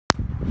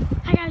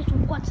Hi guys,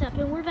 what's up?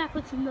 And we're back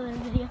with another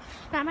video.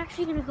 Now I'm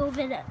actually gonna go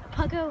visit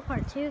Pugo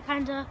part 2,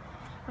 kinda.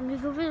 I'm gonna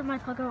go visit my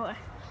Pugo,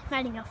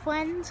 meeting a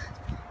friend.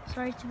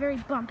 Sorry, it's very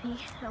bumpy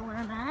at where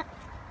I'm at.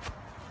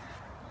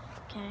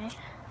 Okay.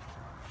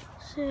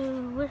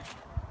 So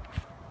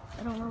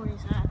I don't know where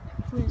he's at.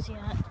 Where is he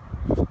at?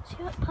 Is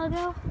he at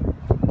Pugo?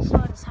 So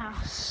at his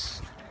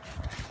house.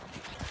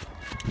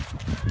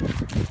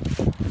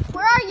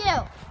 Where are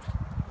you?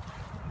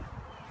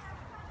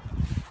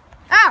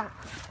 Oh!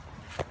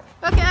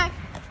 Okay.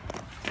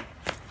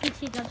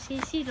 He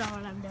sees all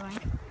what I'm doing.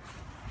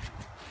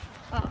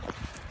 Oh.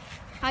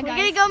 Hi, guys. We're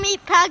gonna go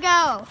meet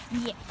Pugo.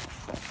 Yeah.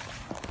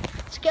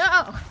 Let's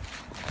go.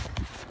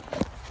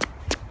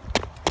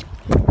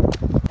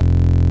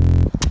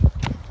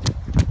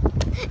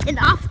 And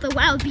off the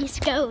wild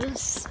beast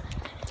goes.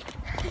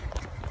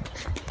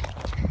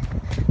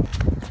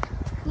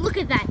 Look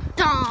at that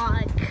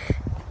dog.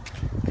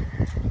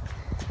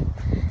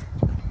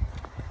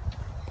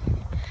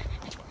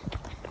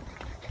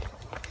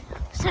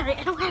 Sorry,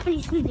 I don't have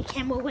anything to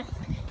camera with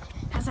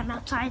as I'm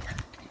outside.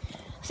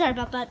 Sorry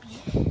about that.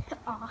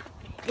 Aw,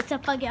 it's a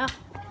Pugo.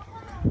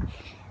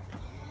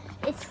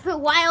 It's the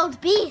wild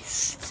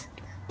beast.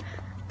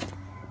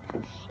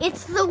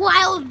 It's the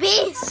wild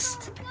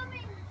beast.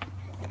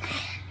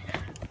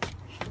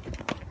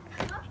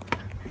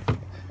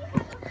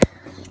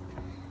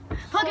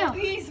 Pugo. Oh,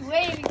 he's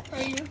waiting for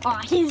you.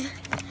 Aw,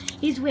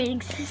 he's waiting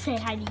to say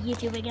hi to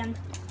YouTube again.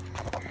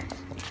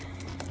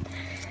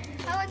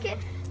 I like it.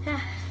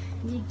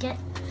 You get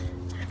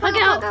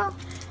Pugo. Pugo.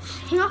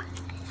 Here,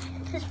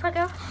 this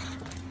Pugo.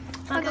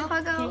 Pugo.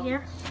 Get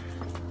here.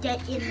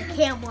 Get in the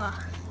camera.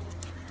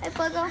 Hey,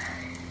 Pugo.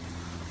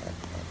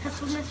 That's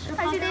what Mr.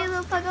 How's your day, Pugo.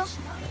 little Pugo?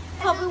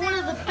 Probably one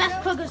of the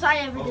best Pugos I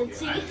ever did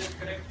see.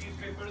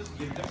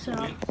 So,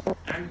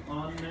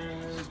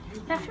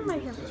 after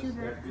might have two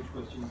there.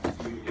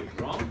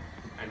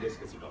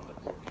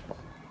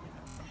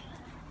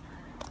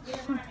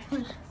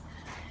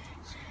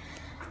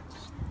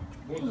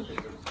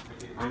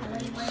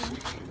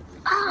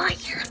 Oh,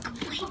 you're a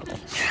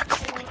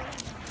queen.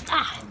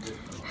 Ah.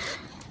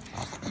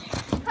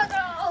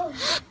 Pugo.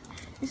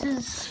 This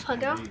is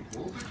Pugo.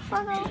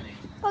 Pugo,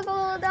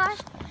 little guy.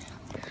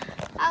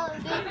 I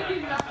love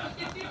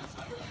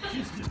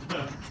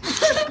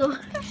you.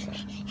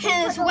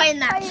 He's way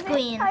that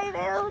screen. How you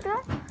doing, little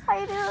guy? How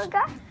you doing, little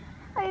guy?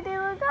 How you doing,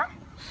 little guy?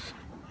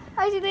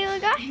 How's your day,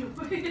 little guy?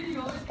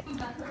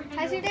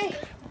 How's your day?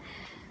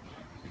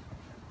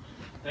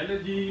 Hello,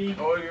 G.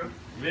 How are you?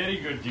 Very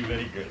good, G.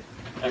 Very good.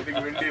 Getting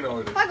windy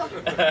nowadays. Pugo.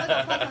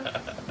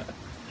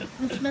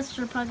 It's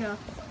Mr. Pugo,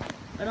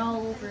 but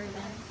all over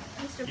again.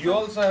 You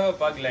also have a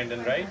pug,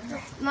 Landon, right?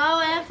 No,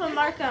 I have a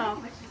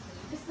Marco.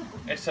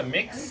 It's a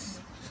mix.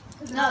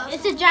 No,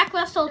 it's a Jack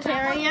Russell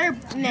Terrier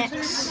It's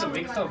mix. a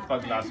mix of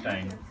pug last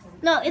time.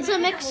 No, it's a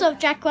mix of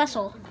Jack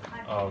Russell.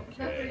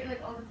 Okay.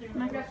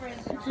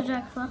 It's a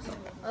Jack Russell.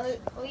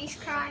 Oh, he's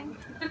crying.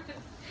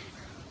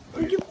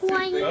 Are you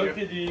crying?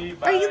 Okay, G.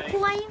 Bye. Are you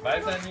crying? Bye,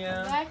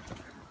 Sanya.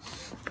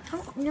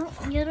 No,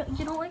 you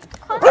don't like to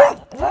cry?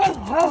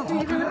 Are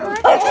you gonna cry?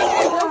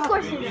 Of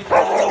course you're gonna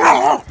cry.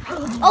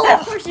 Oh,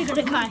 of course you're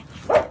gonna cry.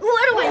 What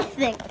do I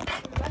think?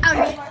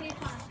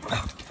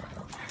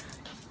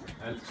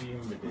 I'll see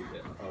him with it.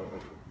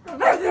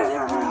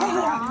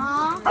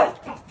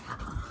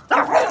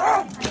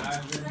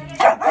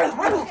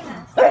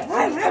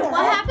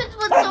 What happens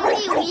when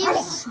somebody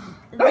leaves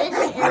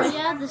this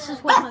area? This is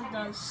what Pug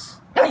does.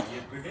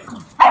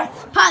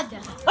 Pug.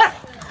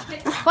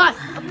 Pug.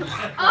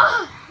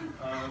 Oh.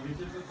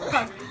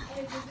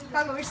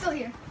 Pugo, we're still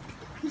here.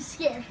 I'm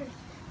scared.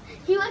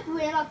 He like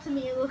ran up to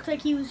me. It looked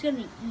like he was gonna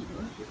eat me.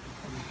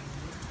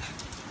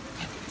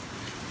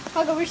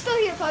 Pugo, we're still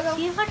here, Pugo.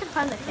 See if I can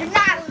find the You're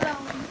camera. not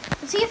alone.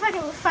 Let's see if I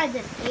can find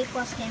an A+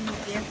 camera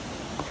here.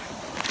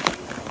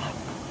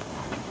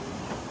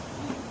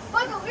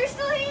 Pugo, we're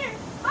still here.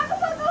 Pugo.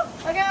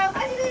 Okay.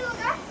 How's your day, little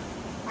guy?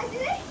 How's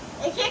your day?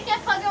 I can't get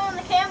Pugo on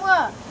the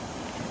camera.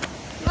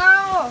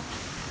 No.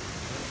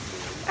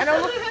 I don't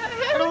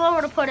know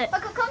where to put it.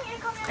 Pugo, come here.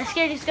 I'm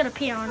scared he's gonna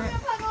pee on Come it. here,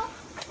 Pugo.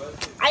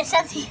 I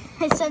sense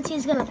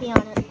he's gonna pee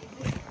on it.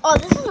 Oh,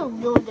 this is a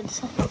really good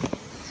spot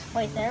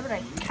right there, but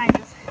I kind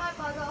of. Hi,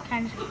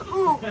 Pugo.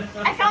 Ooh,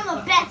 I found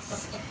the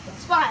best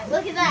spot.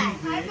 Look at that.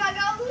 Hi,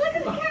 Pugo. Look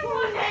at the camera.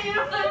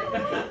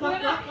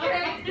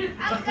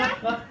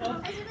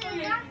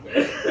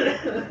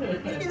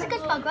 He's a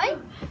good pug, right?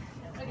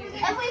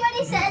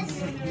 Everybody says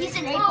he's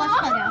an A+ Pugo.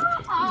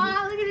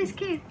 Aw, look at this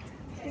kid.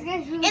 This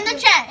guy's really In the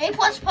good. chat, A+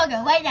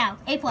 Pugo right now.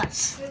 A+. A+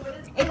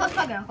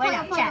 Pugo right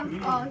now. Chat.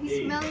 Oh,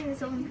 he's smelling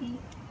his own pee.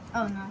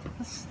 Oh no,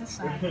 this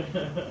side.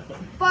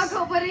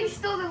 Pugo, but he's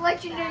still the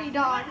legendary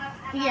dog.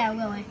 Yeah,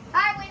 Willie.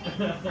 Hi, Winnie.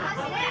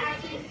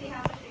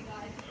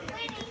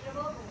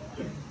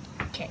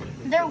 Okay,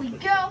 there we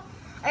go.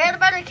 I got a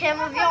better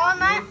camera view on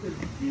that.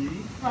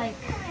 Like,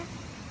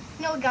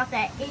 you know, we got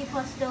that A+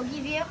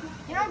 doggy view.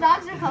 You know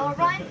dogs are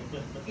colorblind?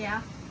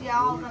 Yeah. Yeah,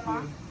 all of them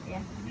are.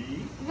 Yeah.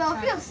 Yo,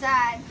 it feels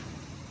sad.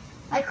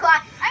 I'm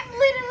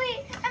literally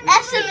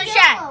S in the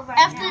chat. chat.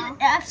 right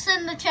now. F's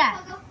in the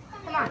chat.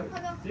 Come on.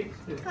 Pugo. 6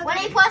 is 1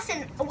 A plus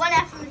and 1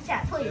 F in the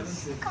chat,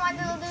 please. Come on,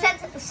 little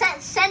dude.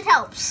 Send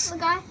helps.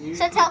 Little guy.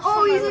 Send helps.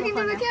 Oh, from he's my looking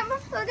through little the camera.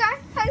 Little guy.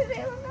 How do you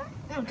say, little guy?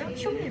 Pugo. No, don't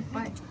show me your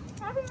butt.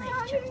 How do you say?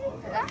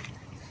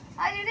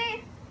 How do you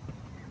say?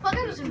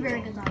 Pugo is a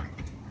very good dog.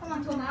 Come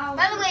on, come on.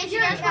 By the way, if you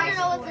guys want to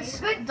know what this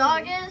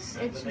dog is,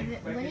 it's Winnie.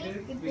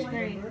 It's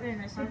very, very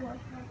nice dog.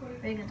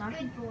 Very good dog.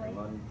 Good boy.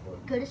 1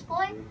 Goodest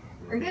boy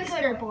or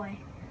gooder boy?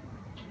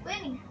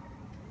 Winnie.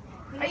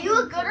 Are you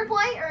a gooder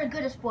boy or a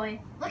goodest boy?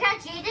 Look at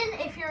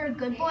Jaden if you're a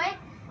good boy.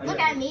 Look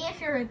at me if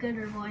you're a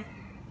gooder boy.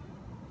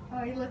 Oh,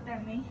 he looked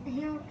at me.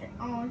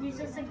 Oh, he's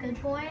just a good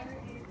boy.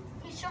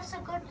 He's just a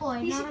good boy.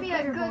 You not should be a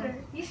gooder gooder.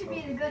 boy. You should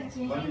be the goodest.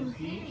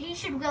 He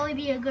should really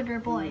be a gooder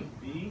boy.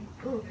 B.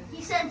 Ooh,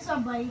 he sent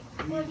somebody.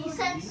 He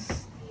sent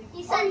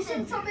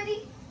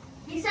somebody.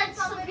 He sent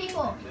some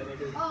people. Then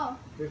it is Oh.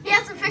 He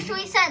has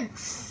officially sent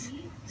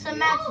some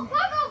matches Oh,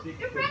 Pugo,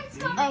 your friend's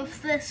coming.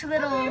 of this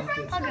little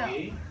Pugo.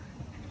 A.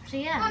 So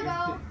yeah,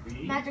 Pugo.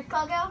 B. magic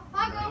Pugo.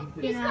 Pugo,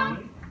 You he's know,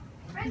 coming.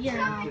 Friend's you know,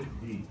 coming.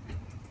 D.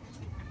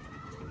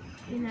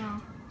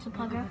 it's a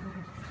Pugo.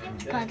 And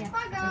Pugo. then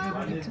Pugo.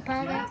 1 It's is a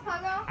Pugo. Yeah,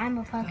 Pugo. I'm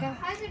a Pugo.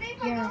 How's your day,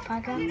 You're a Pugo?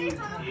 Pugo. How's your day,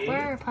 Pugo?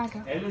 We're a Pugo.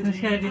 L I'm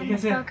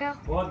a Pugo.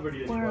 बहुत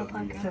बढ़िया We're a बहुत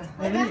बढ़िया।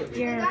 Pugo.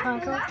 You're a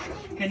Pugo.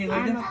 Can you I'm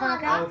hold a them?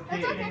 Pugo.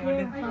 That's okay. Can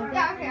you hold them?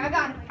 Yeah, okay, I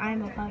got it.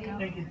 I'm a Pugo.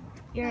 Thank you.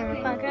 You're a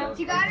Pugo.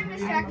 You got him I'm a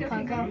distracted.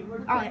 Pugo.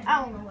 Alright,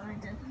 I don't know what I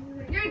did.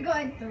 You're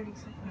good. 30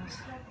 seconds.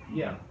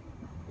 Yeah.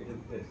 It is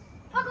this.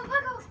 Pugo,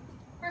 Pugo.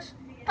 Where's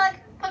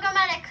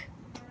Pugo-matic?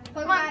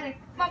 Pugo-matic.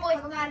 Come on, boy.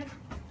 Pugo-matic.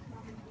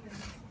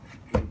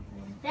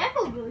 That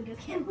feels really good.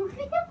 Can't move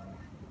him.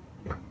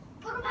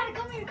 Pugo-matic,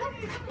 come here, come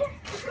here, come here.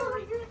 Let's go,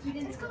 let's go,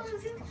 let's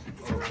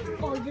go. Let's go.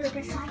 Oh, you're a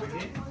good side.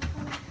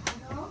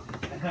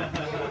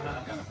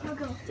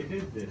 Pugo. It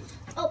is this.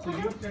 Oh, So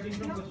Pugo. you're studying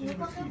from question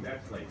number 3.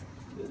 That's like.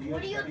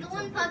 What are you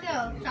doing,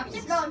 Pugo?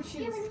 Chopsticks? Go and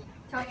shoot.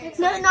 Chopsticks?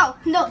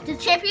 No. The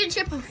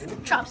championship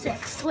of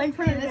chopsticks. Win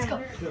for Let's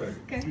go. Third.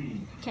 Okay.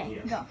 C.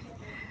 Okay, Yeah. go.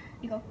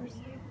 You go first.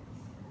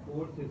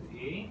 4th is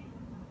A.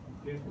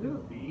 5th is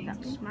B.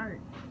 That's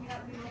smart.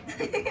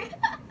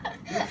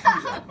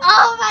 Oh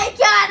Oh my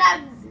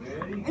god!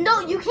 Very No,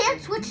 you can't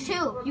switch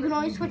two. You can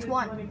only switch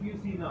one. If you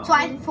see now. So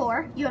I did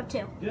 4. You have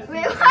 2. Just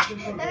Wait,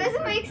 what? That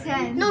doesn't make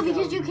sense. No,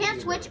 because you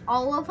can't switch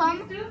all of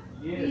them.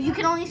 Yes. You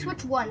can only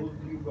switch one Those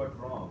you got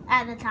wrong.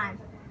 at a time.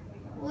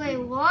 Wait,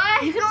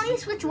 what? You can only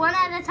switch one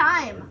at a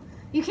time.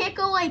 You can't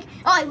go like,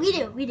 oh, we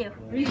do.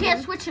 You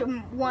can't switch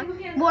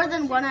more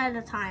than one at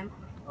a time.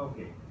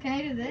 Okay. Can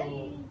I do this?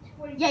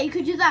 So, Yeah, you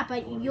could do that,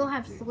 but you'll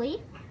have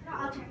 3.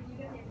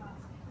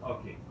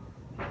 okay.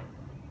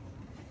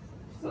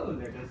 So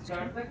let us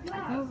start the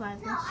class. No, guys.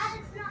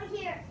 Audit's not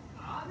here.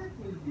 Audit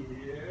will be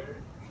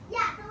here.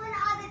 Yeah, so when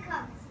Audit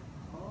comes.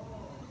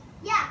 Oh.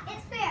 Yeah,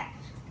 it's fair.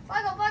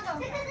 Pugo.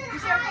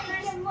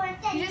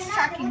 He's just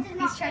checking.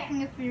 He's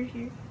checking if you're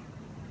here.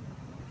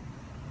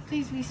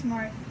 Please be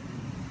smart.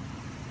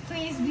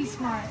 Please be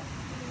smart.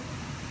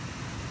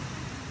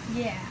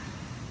 Yeah.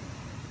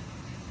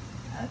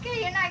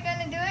 Okay, you're not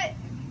gonna do it.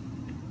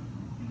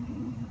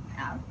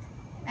 Out.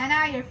 And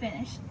now you're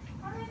finished.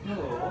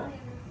 So,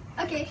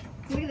 Okay,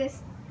 look at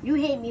this. You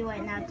hate me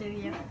right now, do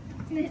you?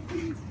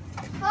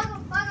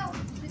 Pugo.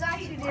 We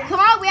got you there. Come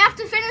on, we have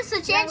to finish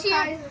the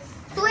championship.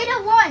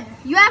 3-1.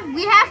 We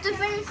have to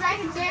finish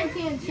the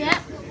championship.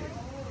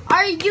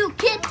 Are you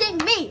kidding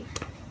me?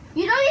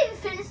 You don't even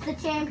finish the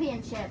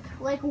championship.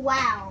 Like,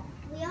 wow.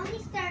 We only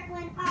start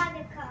when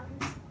Audit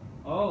comes.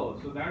 oh,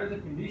 so that is a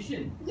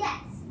condition.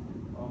 Yes.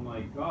 Oh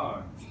my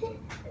god.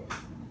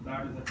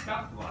 That is a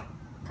tough one.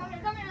 Come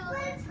here,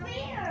 little It's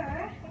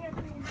fair.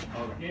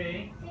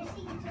 Okay.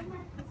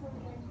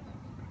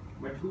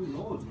 But who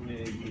knows?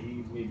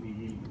 Maybe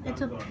he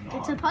It's a comes or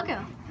it's a not.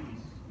 Pugo.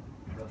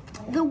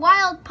 The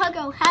wild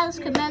Pugo has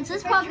commenced.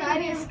 This If I Pugo. try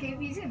to escape,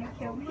 he's gonna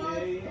kill me.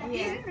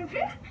 Okay.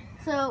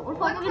 So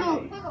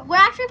we're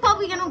actually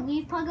probably gonna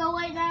leave Pugo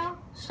right now.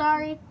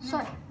 Sorry,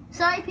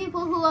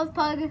 people who love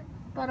Pug,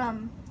 but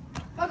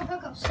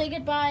Pugo. say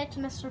goodbye to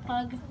Mr.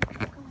 Pug.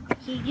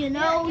 He's You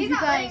not guys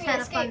letting had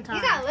you a fun escape. time.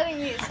 He's not letting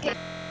you escape.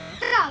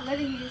 He's not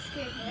letting you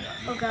escape.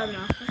 Oh god,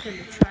 no, this is gonna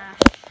be trash.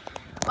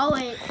 Oh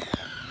wait,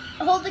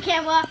 hold the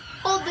camera.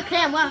 Hold the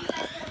camera.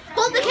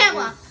 Hold the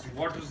camera.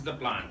 Waters the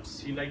plants.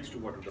 He likes to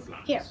water the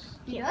plants. Here.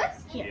 He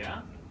does? Here.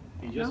 Yeah.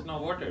 He just now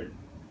watered.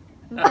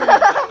 What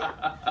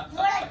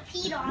I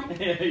peed on.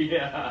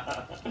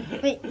 Yeah.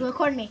 Wait,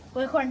 record me.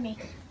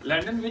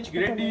 London, which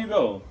grade do you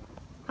go?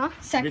 Huh?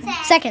 Second.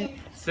 Second.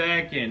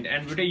 Second.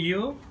 And what are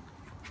you?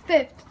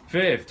 Fifth.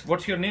 Fifth.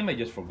 What's your name? I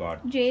just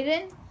forgot.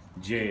 Jaden.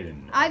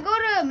 Jaden. I go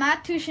to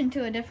math tuition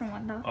to a different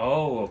one though.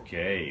 Oh,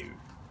 okay.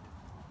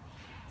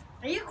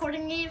 Are you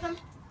recording me even?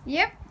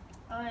 Yep.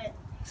 Alright.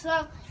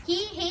 So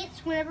he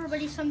hates when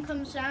everybody's sun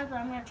comes down, but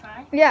I'm gonna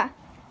try. Yeah.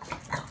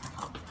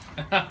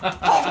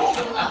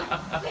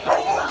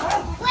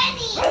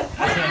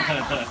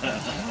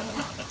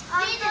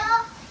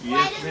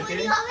 Why does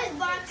Woody always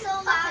bark so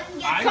loud and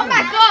get Come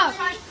back up.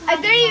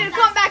 I dare you to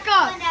come back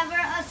up.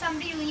 whenever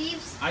somebody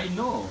leaves? I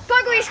know.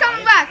 Pugo, he's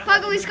coming back.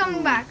 Pugo, he's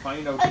coming back.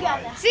 Find out Okay.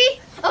 why. See?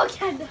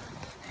 Okay.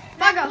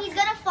 Pugo. He's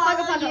gonna follow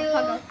Pugo, you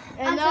Pugo. until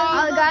And you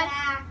hello, go guy.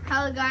 back.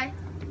 Hello, guy.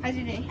 How's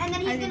your day? And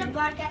then he's How's your gonna day?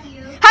 bark at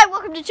you. Hi,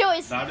 welcome to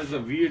Choice. That is a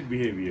weird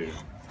behavior.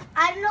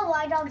 I don't know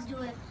why dogs do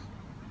it.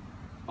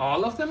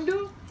 All of them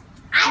do?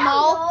 I don't No.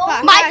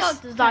 know. My Yes.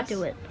 dog does not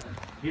do it.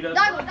 He does.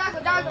 Doggo,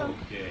 not? Doggo.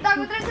 Okay.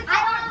 Doggo, there's a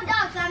I don't know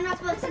dogs, so I'm not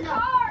supposed to know.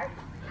 car.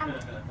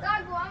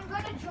 Doggo, I'm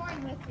gonna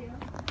join with you.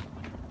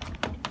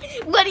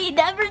 But he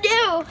never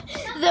knew.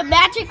 The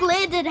magic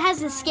Landon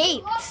has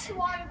escaped. Love to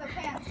water the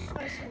pants,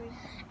 especially.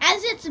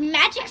 As its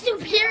magic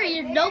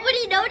superior,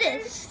 nobody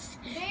noticed.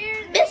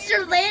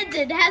 Mr.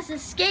 Landon has You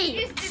escaped.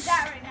 just did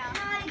that right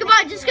now. Come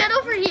on, just get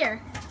over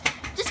here.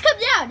 Just come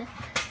down.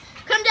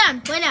 Come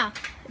down. Why now?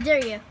 I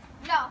dare you.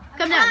 No.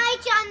 Come down. Hi,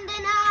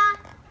 Chandana.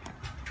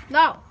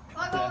 No.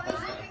 Pugo is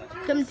looking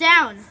through Come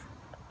down.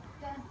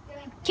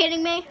 the-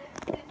 Kidding me?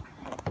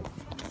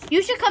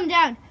 You should come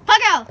down.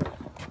 Puggo.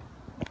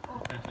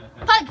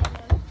 Pug.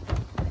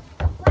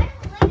 Why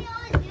do you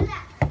always do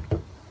that?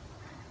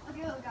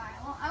 Okay, little guy.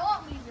 I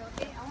won't leave you,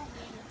 okay? I won't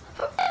leave you.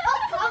 Oh,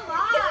 come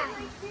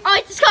on. All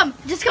right, just come.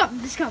 Just come.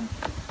 Just come.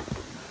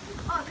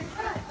 Oh,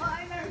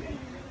 I never did.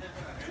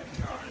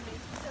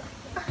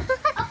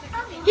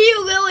 He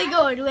really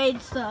go in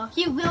rage, though.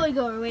 He really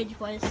go in rage,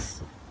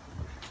 boys.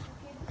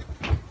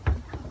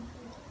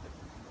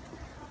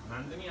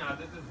 Nandini,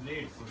 Adit is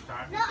late, so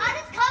start. No,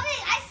 Adit's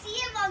coming. I see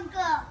him,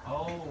 Uncle.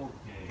 Oh,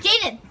 okay.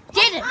 Jaden.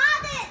 Jaden.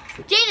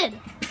 Adit, Jaden.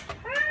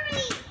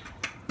 hurry.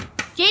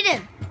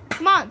 Jaden.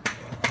 Come on.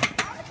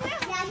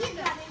 Yeah, he's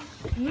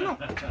running. No.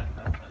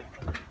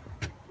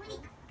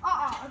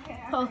 Okay,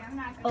 Oh. I'm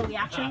not Oh, gonna.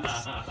 reactions.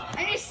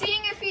 I'm just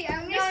seeing if he,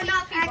 I'm No, gonna see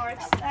not if he back.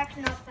 barks. Not back.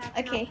 Not back.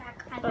 Okay.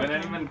 Not back. When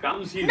anyone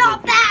comes, he's Not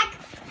okay. back.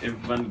 If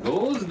one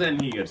goes, then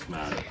he gets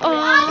mad. Oh,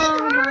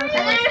 my And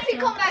then God. if he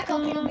come back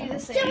up, he'll be the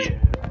same. Yeah.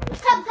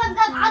 Come.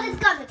 Adit's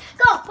coming.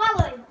 Go,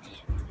 follow him.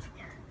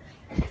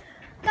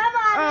 Come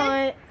on.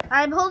 Alright,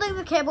 I'm holding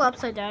the cable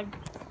upside down.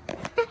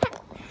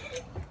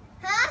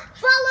 Huh?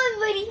 Follow him,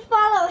 Woody.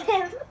 Follow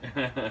him.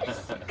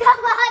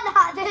 Come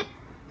on, Adit.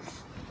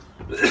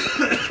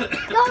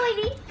 Go,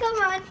 Woody. Come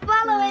on.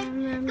 Follow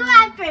him. Go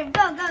after him.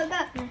 Go.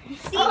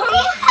 See?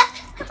 Okay.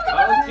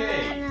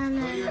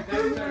 So you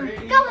guys are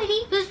ready? Go, Woody.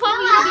 This is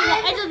probably going to be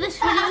the end of this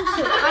video,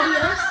 so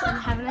adios and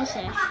have a nice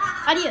day.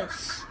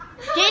 Adios.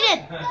 Jaden!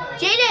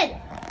 Jaden!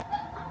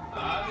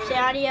 Say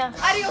adios.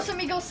 Adios,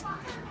 amigos.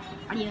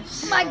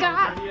 Adios. My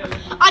God.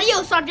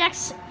 Adios,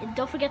 objects. And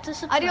don't forget to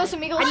subscribe. Adios,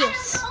 amigos.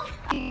 Adios.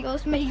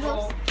 Amigos,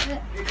 amigos.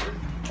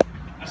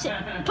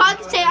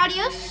 Pug, say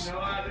adios. No,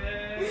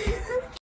 Adit.